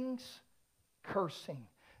 Blessings, cursing.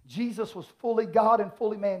 Jesus was fully God and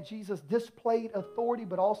fully man. Jesus displayed authority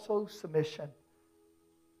but also submission.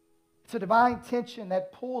 It's a divine tension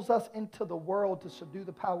that pulls us into the world to subdue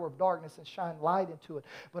the power of darkness and shine light into it,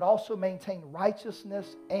 but also maintain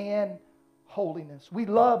righteousness and holiness. We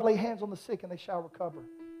love lay hands on the sick and they shall recover.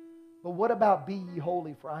 But what about be ye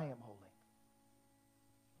holy for I am holy?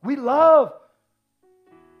 We love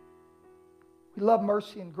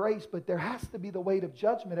mercy and grace, but there has to be the weight of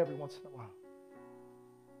judgment every once in a while.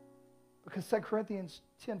 Because 2 Corinthians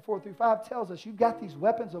 10:4-5 tells us you've got these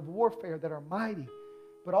weapons of warfare that are mighty.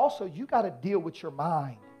 But also, you got to deal with your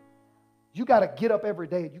mind. You got to get up every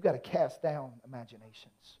day and you got to cast down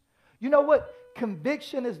imaginations. You know what?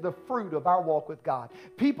 Conviction is the fruit of our walk with God.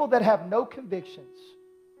 People that have no convictions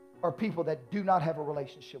are people that do not have a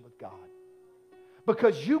relationship with God.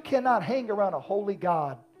 Because you cannot hang around a holy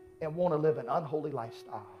God and want to live an unholy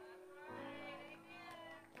lifestyle.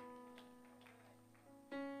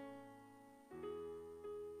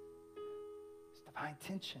 It's divine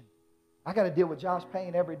tension. I got to deal with Josh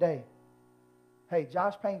Payne every day. Hey,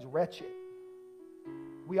 Josh Payne's wretched.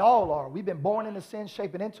 We all are. We've been born into sin,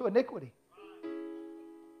 shaping into iniquity.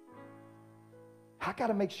 I got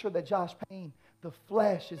to make sure that Josh Payne, the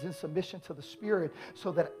flesh, is in submission to the Spirit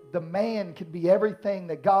so that the man can be everything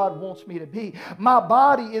that God wants me to be. My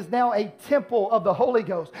body is now a temple of the Holy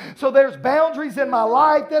Ghost. So there's boundaries in my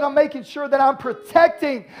life that I'm making sure that I'm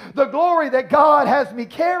protecting the glory that God has me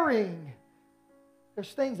carrying.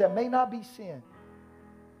 There's things that may not be sin,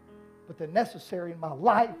 but they're necessary in my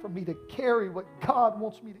life for me to carry what God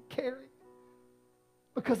wants me to carry.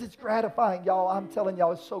 Because it's gratifying, y'all. I'm telling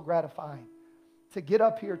y'all, it's so gratifying to get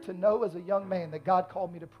up here, to know as a young man that God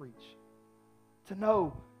called me to preach. To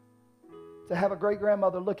know, to have a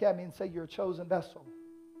great-grandmother look at me and say, you're a chosen vessel.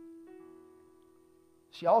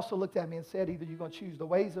 She also looked at me and said, either you're going to choose the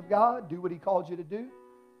ways of God, do what He called you to do,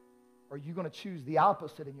 or you're going to choose the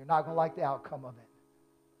opposite and you're not going to like the outcome of it.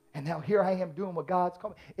 And now here I am doing what God's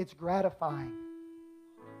called me. It's gratifying.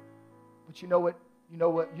 But you know what? You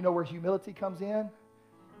know where humility comes in?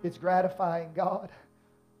 It's gratifying, God.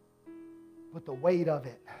 But the weight of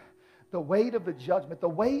it, the weight of the judgment, the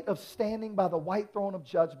weight of standing by the white throne of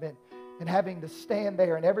judgment and having to stand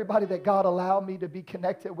there, and everybody that God allowed me to be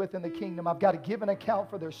connected with in the kingdom, I've got to give an account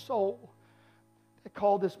for their soul. They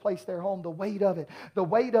call this place their home. The weight of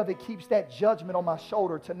it keeps that judgment on my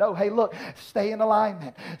shoulder to know, hey, look, stay in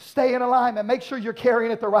alignment. Stay in alignment. Make sure you're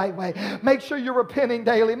carrying it the right way. Make sure you're repenting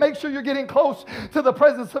daily. Make sure you're getting close to the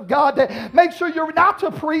presence of God. Make sure you're not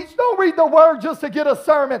to preach. Don't read the word just to get a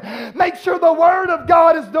sermon. Make sure the word of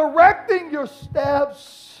God is directing your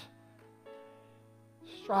steps.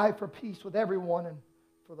 Strive for peace with everyone and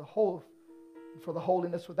for the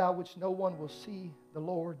holiness without which no one will see the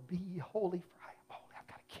Lord. Be holy, for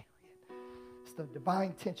the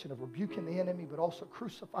divine tension of rebuking the enemy, but also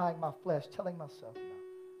crucifying my flesh, telling myself no.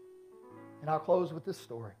 And I'll close with this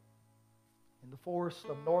story. In the forest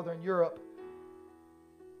of northern Europe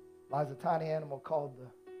lies a tiny animal called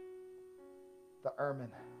the ermine.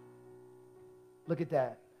 Look at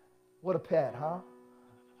that. What a pet, huh?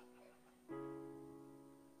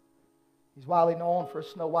 He's widely known for his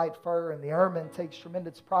snow white fur, and the ermine takes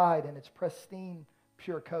tremendous pride in its pristine,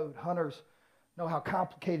 pure coat. Hunters know how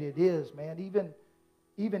complicated it is, man.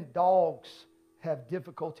 Even dogs have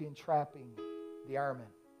difficulty in trapping the ermine.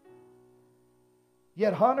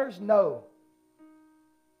 Yet hunters know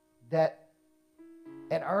that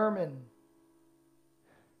an ermine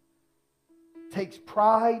takes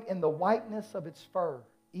pride in the whiteness of its fur,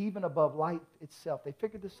 even above life itself. They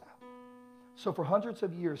figured this out. So for hundreds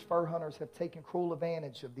of years, fur hunters have taken cruel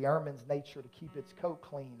advantage of the ermine's nature to keep its coat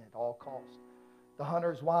clean at all costs. The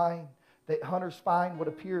hunters find what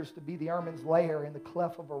appears to be the ermine's lair in the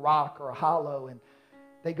cleft of a rock or a hollow, and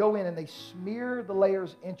they go in and they smear the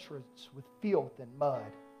lair's entrance with filth and mud.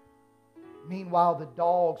 Meanwhile, the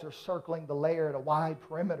dogs are circling the lair at a wide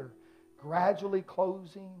perimeter, gradually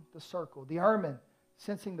closing the circle. The ermine,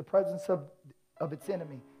 sensing the presence of its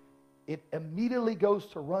enemy, it immediately goes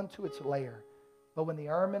to run to its lair. But when the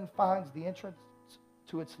ermine finds the entrance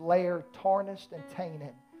to its lair tarnished and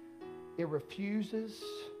tainted, it refuses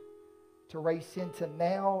to race into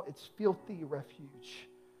now its filthy refuge.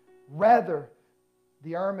 Rather,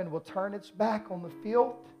 the ermine will turn its back on the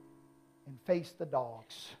filth and face the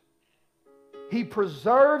dogs. He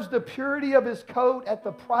preserves the purity of his coat at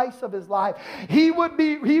the price of his life. He would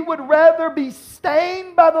rather be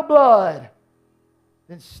stained by the blood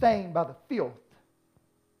than stained by the filth.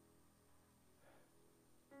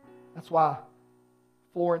 That's why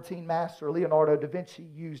Florentine master Leonardo da Vinci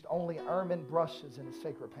used only ermine brushes in his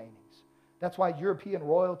sacred paintings. That's why European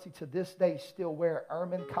royalty to this day still wear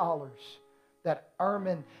ermine collars. That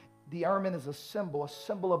ermine, the ermine is a symbol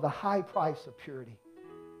of the high price of purity.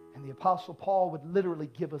 And the Apostle Paul would literally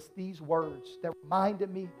give us these words that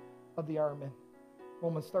reminded me of the ermine.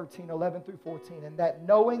 Romans 13:11 through 14. And that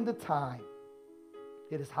knowing the time,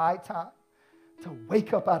 it is high time to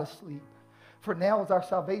wake up out of sleep. For now is our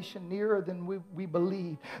salvation nearer than we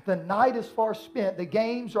believe. The night is far spent. The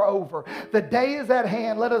games are over. The day is at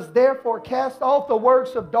hand. Let us therefore cast off the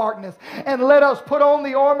works of darkness and let us put on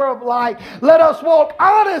the armor of light. Let us walk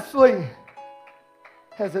honestly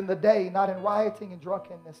as in the day, not in rioting and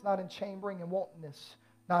drunkenness, not in chambering and wantonness,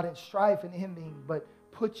 not in strife and envying, but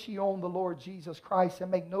put ye on the Lord Jesus Christ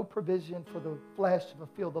and make no provision for the flesh to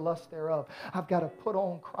fulfill the lust thereof. I've got to put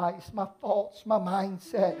on Christ. My thoughts, my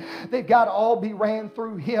mindset, they've got to all be ran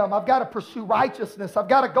through Him. I've got to pursue righteousness. I've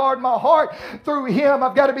got to guard my heart through Him.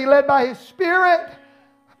 I've got to be led by His Spirit.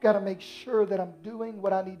 I've got to make sure that I'm doing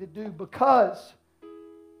what I need to do, because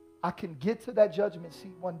I can get to that judgment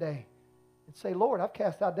seat one day and say, Lord, I've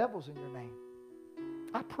cast out devils in your name.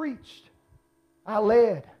 I preached. I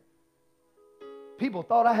led. People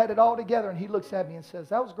thought I had it all together, and He looks at me and says,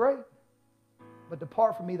 that was great. But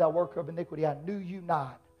depart from me, thou worker of iniquity. I knew you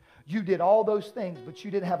not. You did all those things, but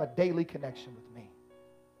you didn't have a daily connection with me.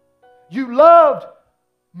 You loved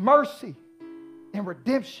mercy and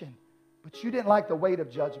redemption, but you didn't like the weight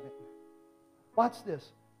of judgment. Watch this.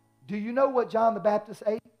 Do you know what John the Baptist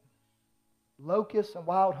ate? Locusts and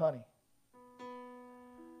wild honey.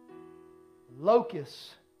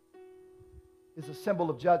 Locust is a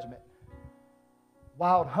symbol of judgment.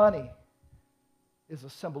 Wild honey is a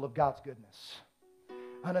symbol of God's goodness.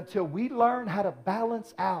 And until we learn how to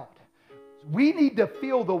balance out, we need to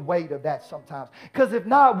feel the weight of that sometimes. Because if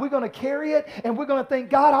not, we're going to carry it and we're going to think,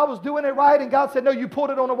 God, I was doing it right. And God said, no, you pulled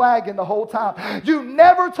it on a wagon the whole time. You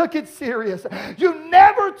never took it serious. You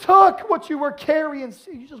never took what you were carrying.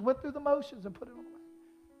 You just went through the motions and put it on a wagon.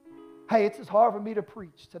 Hey, it's as hard for me to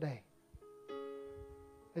preach today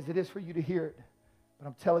as it is for you to hear it. But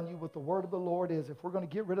I'm telling you what the word of the Lord is. If we're going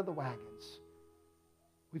to get rid of the wagons,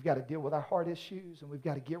 we've got to deal with our heart issues, and we've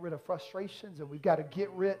got to get rid of frustrations, and we've got to get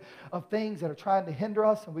rid of things that are trying to hinder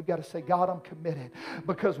us, and we've got to say, God, I'm committed.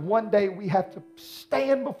 Because one day we have to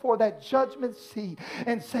stand before that judgment seat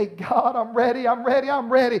and say, God, I'm ready, I'm ready,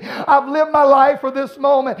 I'm ready. I've lived my life for this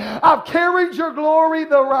moment. I've carried your glory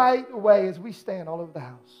the right way, as we stand all over the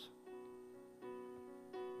house.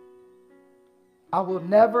 I will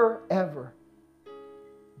never, ever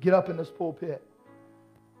get up in this pulpit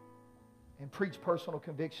and preach personal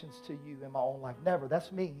convictions to you in my own life. Never.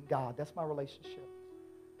 That's me and God. That's my relationship.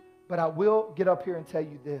 But I will get up here and tell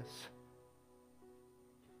you this.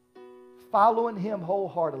 Following Him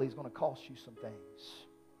wholeheartedly is going to cost you some things.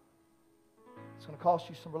 It's going to cost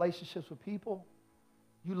you some relationships with people.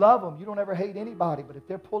 You love them. You don't ever hate anybody. But if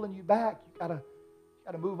they're pulling you back, you got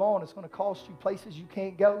to move on. It's going to cost you places you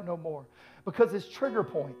can't go no more. Because it's trigger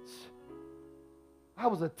points. I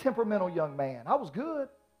was a temperamental young man. I was good.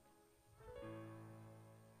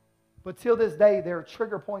 But till this day, there are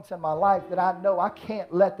trigger points in my life that I know I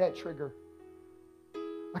can't let that trigger.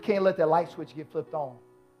 I can't let that light switch get flipped on.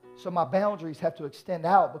 So my boundaries have to extend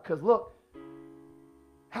out, because look,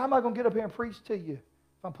 how am I going to get up here and preach to you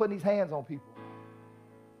if I'm putting these hands on people?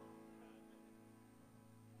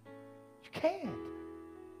 You can't.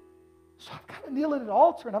 So I've got to kneel at an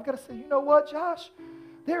altar, and I've got to say, you know what, Josh?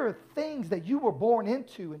 There are things that you were born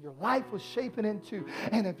into and your life was shaping into.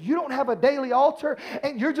 And if you don't have a daily altar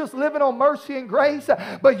and you're just living on mercy and grace,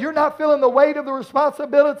 but you're not feeling the weight of the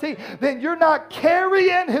responsibility, then you're not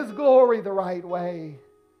carrying His glory the right way.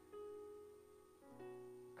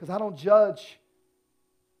 Because I don't judge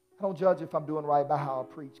if I'm doing right by how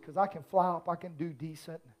I preach. Because I can flop, I can do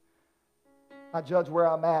decent. I judge where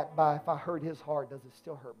I'm at by if I hurt His heart, does it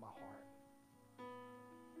still hurt my heart?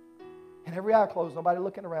 And every eye closed, nobody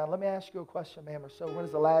looking around. Let me ask you a question, ma'am or so. When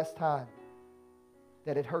is the last time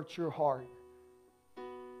that it hurt your heart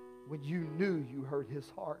when you knew you hurt His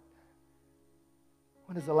heart?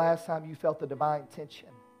 When is the last time you felt the divine tension?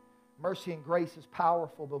 Mercy and grace is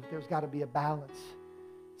powerful, but there's got to be a balance.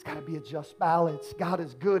 It's got to be a just balance. God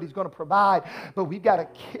is good. He's going to provide. But we've got to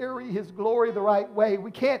carry His glory the right way. We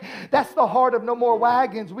can't, that's the heart of No More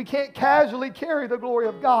Wagons. We can't casually carry the glory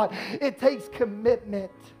of God. It takes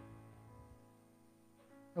commitment.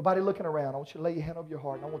 Nobody looking around. I want you to lay your hand over your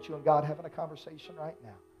heart. And I want you and God having a conversation right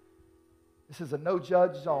now. This is a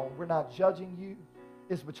no-judge zone. We're not judging you.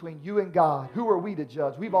 It's between you and God. Who are we to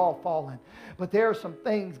judge? We've all fallen. But there are some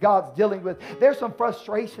things God's dealing with. There's some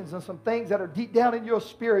frustrations and some things that are deep down in your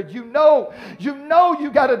spirit. You know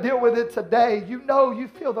you got to deal with it today. You know you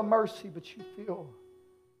feel the mercy, but you feel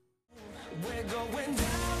We're going down.